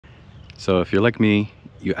So if you're like me,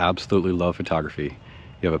 you absolutely love photography.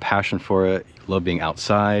 You have a passion for it, you love being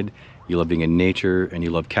outside, you love being in nature, and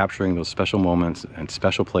you love capturing those special moments and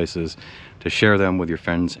special places to share them with your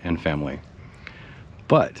friends and family.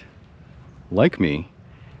 But, like me,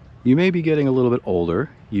 you may be getting a little bit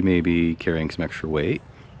older, you may be carrying some extra weight,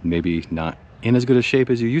 maybe not in as good a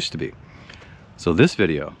shape as you used to be. So this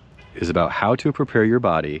video is about how to prepare your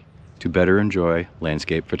body to better enjoy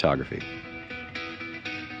landscape photography.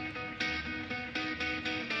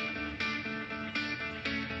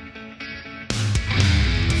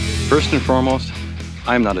 First and foremost,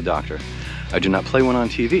 I'm not a doctor. I do not play one on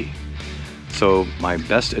TV. So my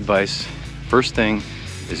best advice, first thing,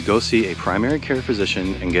 is go see a primary care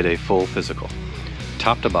physician and get a full physical.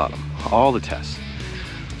 Top to bottom, all the tests.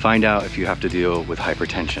 Find out if you have to deal with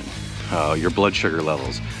hypertension, your blood sugar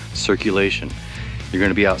levels, circulation. You're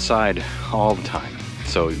gonna be outside all the time.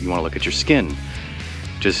 So you wanna look at your skin.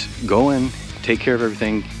 Just go in, take care of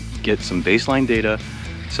everything, get some baseline data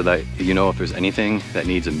so that you know if there's anything that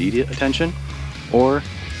needs immediate attention, or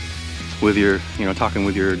with your, talking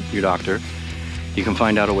with your doctor, you can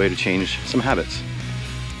find out a way to change some habits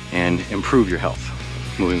and improve your health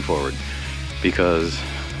moving forward. Because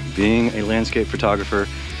being a landscape photographer,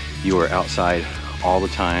 you are outside all the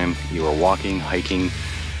time. You are walking, hiking,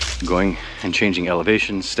 going and changing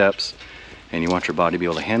elevation steps, and you want your body to be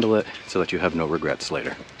able to handle it so that you have no regrets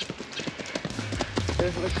later.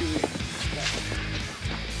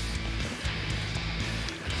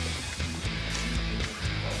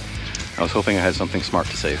 I was hoping I had something smart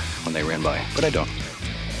to say when they ran by, but I don't.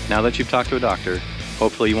 Now that you've talked to a doctor,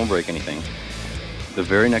 hopefully you won't break anything. The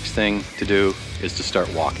very next thing to do is to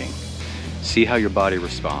start walking. See how your body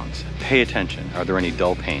responds. Pay attention. Are there any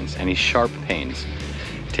dull pains, any sharp pains?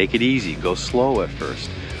 Take it easy, go slow at first.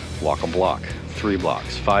 Walk a block, 3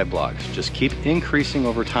 blocks, 5 blocks. Just keep increasing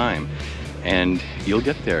over time and you'll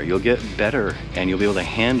get there. You'll get better and you'll be able to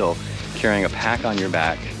handle carrying a pack on your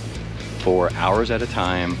back for hours at a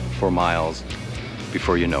time, for miles,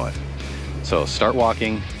 before you know it. So start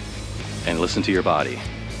walking and listen to your body.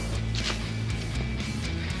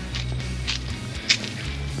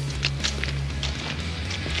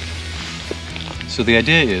 So the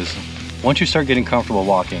idea is, once you start getting comfortable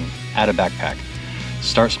walking, add a backpack.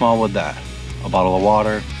 Start small with that. A bottle of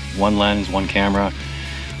water, 1 lens, 1 camera.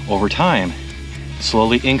 Over time,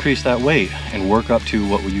 slowly increase that weight and work up to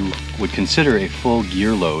what you would consider a full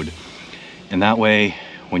gear load. And that way,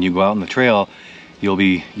 when you go out on the trail, you'll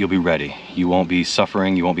be ready. You won't be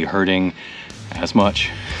suffering, you won't be hurting as much,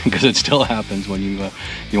 because it still happens when you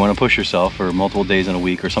want to push yourself for multiple days in a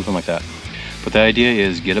week or something like that. But the idea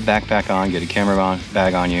is get a backpack on, get a camera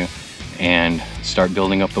bag on you, and start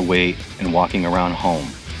building up the weight and walking around home.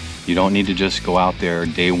 You don't need to just go out there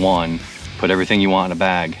day one, put everything you want in a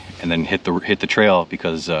bag, and then hit the trail,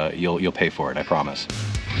 because you'll pay for it, I promise.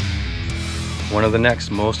 One of the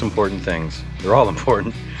next most important things, they're all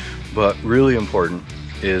important, but really important,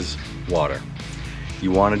 is water. You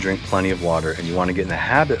want to drink plenty of water, and you want to get in the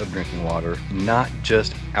habit of drinking water, not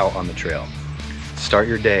just out on the trail. Start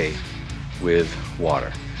your day with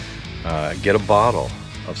water. Get a bottle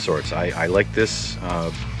of sorts. I like this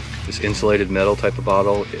insulated metal type of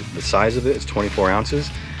bottle. The size of it is 24 ounces,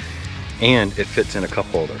 and it fits in a cup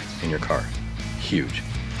holder in your car. Huge.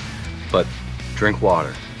 But drink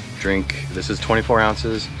water. This is 24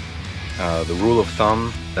 ounces. The rule of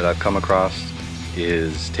thumb that I've come across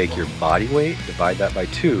is take your body weight, divide that by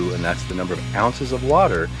 2, and that's the number of ounces of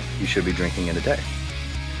water you should be drinking in a day.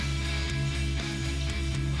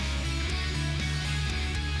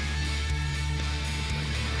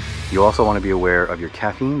 You also want to be aware of your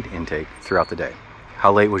caffeine intake throughout the day.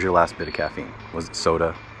 How late was your last bit of caffeine? Was it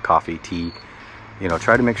soda, coffee, tea?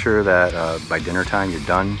 Try to make sure that by dinner time you're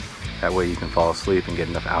done. That way you can fall asleep and get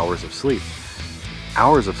enough hours of sleep.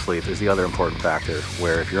 Hours of sleep is the other important factor,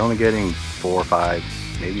 where if you're only getting 4 or 5,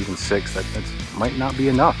 maybe even 6, that might not be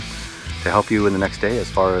enough to help you in the next day as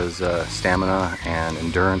far as stamina and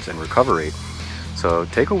endurance and recovery. So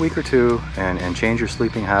take a week or 2 and change your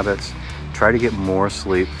sleeping habits. Try to get more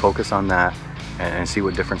sleep, focus on that, and see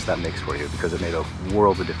what difference that makes for you, because it made a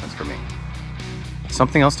world of difference for me.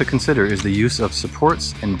 Something else to consider is the use of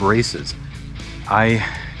supports and braces. I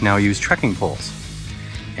now use trekking poles,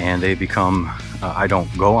 and they become, I don't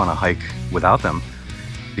go on a hike without them,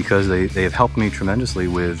 because they have helped me tremendously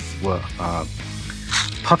with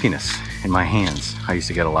puffiness in my hands. I used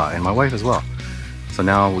to get a lot, and my wife as well. So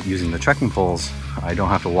now using the trekking poles, I don't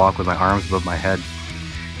have to walk with my arms above my head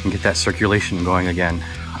and get that circulation going again.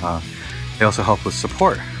 They also help with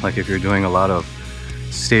support, like if you're doing a lot of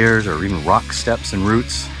stairs or even rock steps and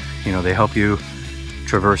roots, they help you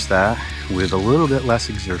traverse that with a little bit less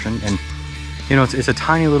exertion. And you know, it's a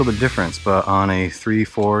tiny little bit difference, but on a 3,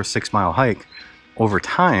 4, 6 mile hike, over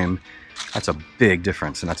time, that's a big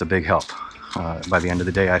difference, and that's a big help. By the end of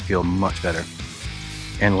the day, I feel much better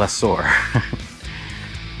and less sore.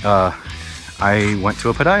 I went to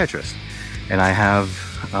a podiatrist, and I have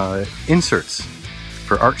inserts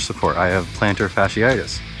for arch support. I have plantar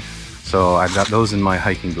fasciitis, so I've got those in my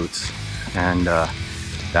hiking boots, and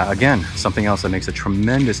that again, something else that makes a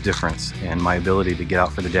tremendous difference in my ability to get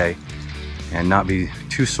out for the day and not be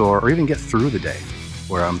too sore, or even get through the day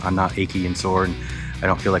where I'm not achy and sore and I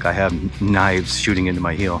don't feel like I have knives shooting into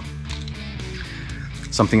my heel.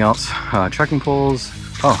 Something else, trekking poles.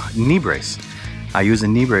 Oh, knee brace. I use a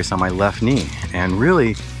knee brace on my left knee, and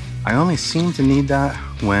really I only seem to need that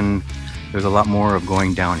when there's a lot more of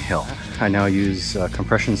going downhill. I now use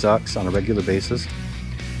compression socks on a regular basis,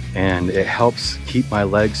 and it helps keep my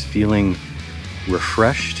legs feeling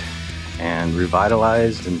refreshed and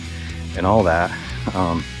revitalized and all that.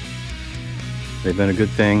 They've been a good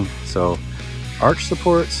thing. So arch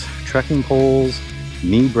supports, trekking poles,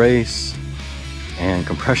 knee brace, and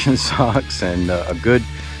compression socks, and a good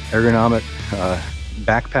ergonomic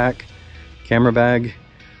backpack, camera bag.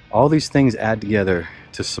 All these things add together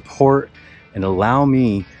to support and allow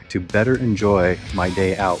me to better enjoy my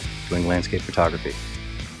day out doing landscape photography.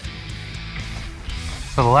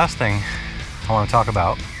 So the last thing I want to talk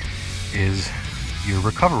about is your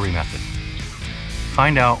recovery method.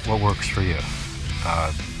 Find out what works for you.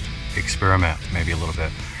 Experiment maybe a little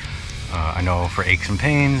bit. I know for aches and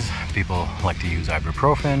pains, people like to use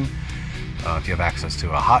ibuprofen. If you have access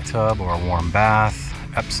to a hot tub or a warm bath,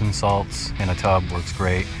 Epsom salts in a tub works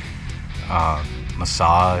great.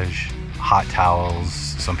 Massage, hot towels.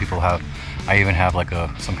 Some people have, I even have like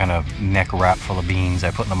some kind of neck wrap full of beans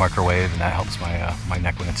I put in the microwave, and that helps my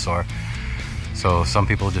neck when it's sore. So some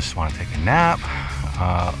people just want to take a nap.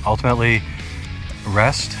 Ultimately,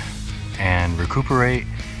 rest and recuperate,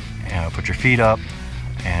 and put your feet up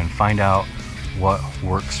and find out what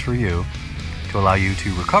works for you to allow you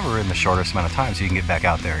to recover in the shortest amount of time so you can get back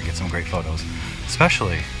out there and get some great photos,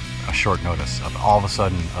 especially a short notice of all of a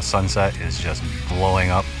sudden a sunset is just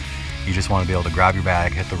blowing up. You just want to be able to grab your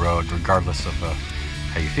bag, hit the road, regardless of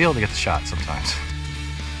how you feel, to get the shot sometimes.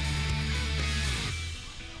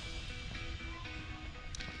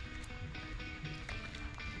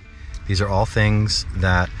 These are all things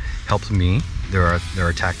that helped me. There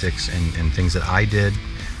are tactics and things that I did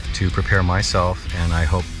to prepare myself, and I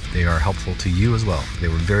hope they are helpful to you as well. They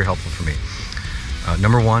were very helpful for me.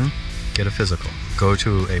 Number one, get a physical. Go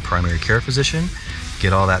to a primary care physician,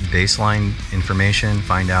 get all that baseline information,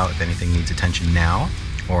 find out if anything needs attention now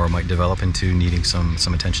or might develop into needing some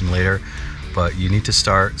attention later. But you need to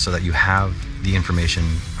start so that you have the information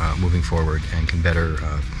moving forward and can better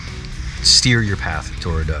steer your path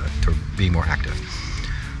toward being more active.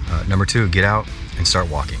 Number two, get out and start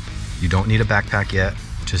walking. You don't need a backpack yet.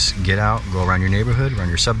 Just get out, go around your neighborhood, around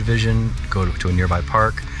your subdivision, go to a nearby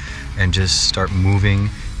park, and just start moving,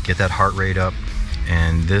 get that heart rate up.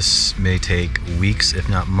 And this may take weeks, if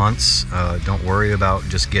not months. Don't worry about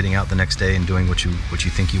just getting out the next day and doing what you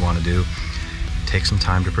think you want to do. Take some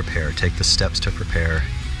time to prepare. Take the steps to prepare.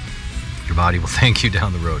 Your body will thank you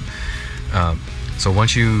down the road. So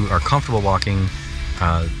once you are comfortable walking,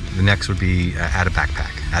 the next would be add a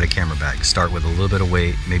backpack, add a camera bag. Start with a little bit of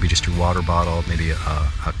weight, maybe just your water bottle, maybe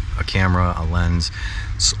a camera, a lens.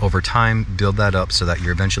 So over time, build that up so that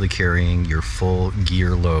you're eventually carrying your full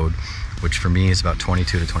gear load, which for me is about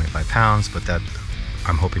 22 to 25 pounds, but that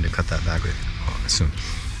I'm hoping to cut that back soon.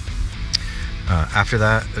 After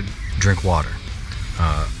that, drink water.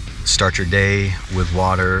 Start your day with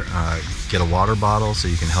water. Get a water bottle so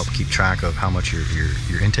you can help keep track of how much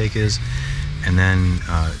your intake is, and then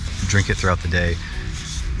drink it throughout the day.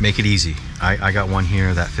 Make it easy. I got one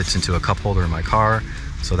here that fits into a cup holder in my car,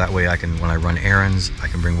 so that way I can, when I run errands, I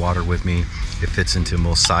can bring water with me. It fits into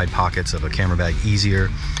most side pockets of a camera bag easier.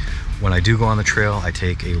 When I do go on the trail, I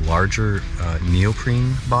take a larger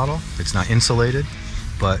neoprene bottle. It's not insulated,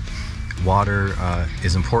 but water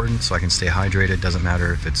is important so I can stay hydrated. Doesn't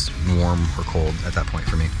matter if it's warm or cold at that point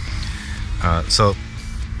for me. So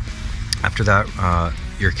after that,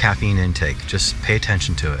 your caffeine intake, just pay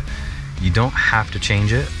attention to it. You don't have to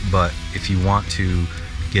change it, but if you want to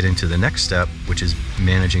get into the next step, which is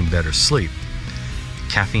managing better sleep,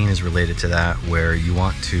 caffeine is related to that, where you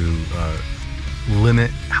want to limit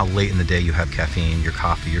how late in the day you have caffeine, your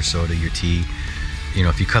coffee, your soda, your tea. You know,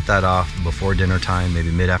 if you cut that off before dinner time,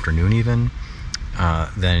 maybe mid-afternoon even,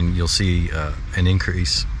 then you'll see an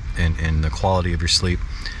increase in the quality of your sleep.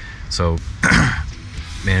 So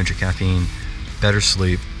manage your caffeine. better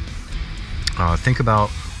sleep. Think about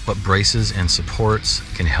what braces and supports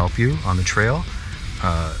can help you on the trail.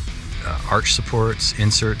 Arch supports,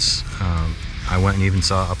 inserts. I went and even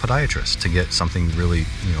saw a podiatrist to get something really,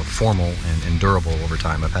 formal and durable over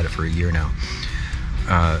time. I've had it for a year now.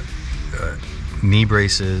 Knee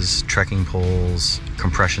braces, trekking poles,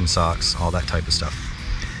 compression socks, all that type of stuff.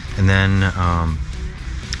 And then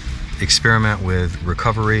experiment with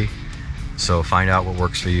recovery. So find out what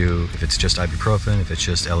works for you. If it's just ibuprofen, if it's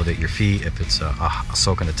just elevate your feet, if it's a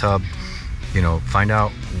soak in a tub, find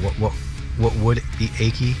out what would be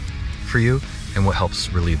achy for you and what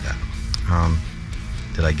helps relieve that.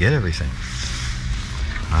 Did I get everything?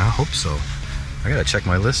 I hope so. I gotta check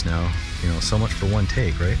my list now. So much for one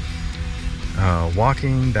take, right?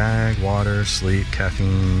 Walking, bag, water, sleep,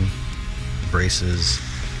 caffeine, braces,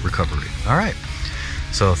 recovery. All right.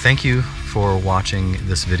 So thank you for watching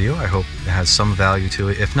this video. I hope it has some value to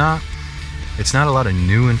it. If not, it's not a lot of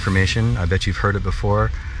new information. I bet you've heard it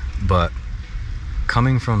before, but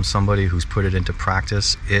coming from somebody who's put it into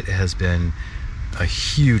practice, it has been a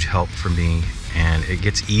huge help for me, and it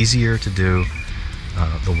gets easier to do.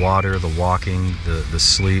 The water, the walking, the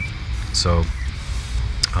sleep. So,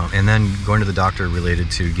 and then going to the doctor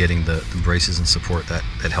related to getting the braces and support that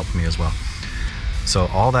helped me as well. So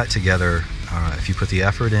all that together, if you put the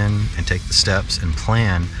effort in and take the steps and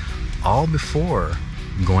plan all before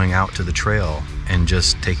going out to the trail and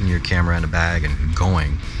just taking your camera in a bag and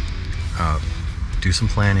going, do some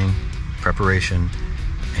planning, preparation,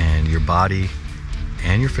 and your body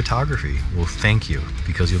and your photography will thank you,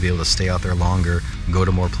 because you'll be able to stay out there longer, go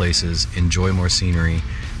to more places, enjoy more scenery,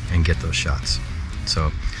 and get those shots.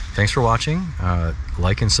 So thanks for watching.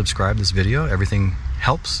 Like and subscribe this video. Everything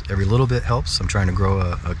helps. Every little bit helps. I'm trying to grow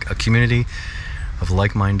a community of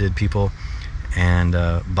like-minded people, and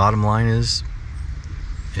bottom line is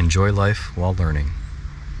enjoy life while learning.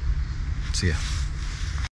 See ya.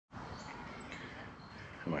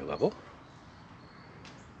 Am I level?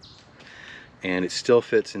 And it still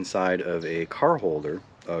fits inside of a car holder.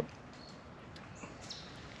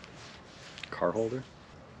 Car holder?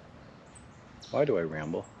 Why do I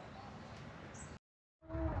ramble?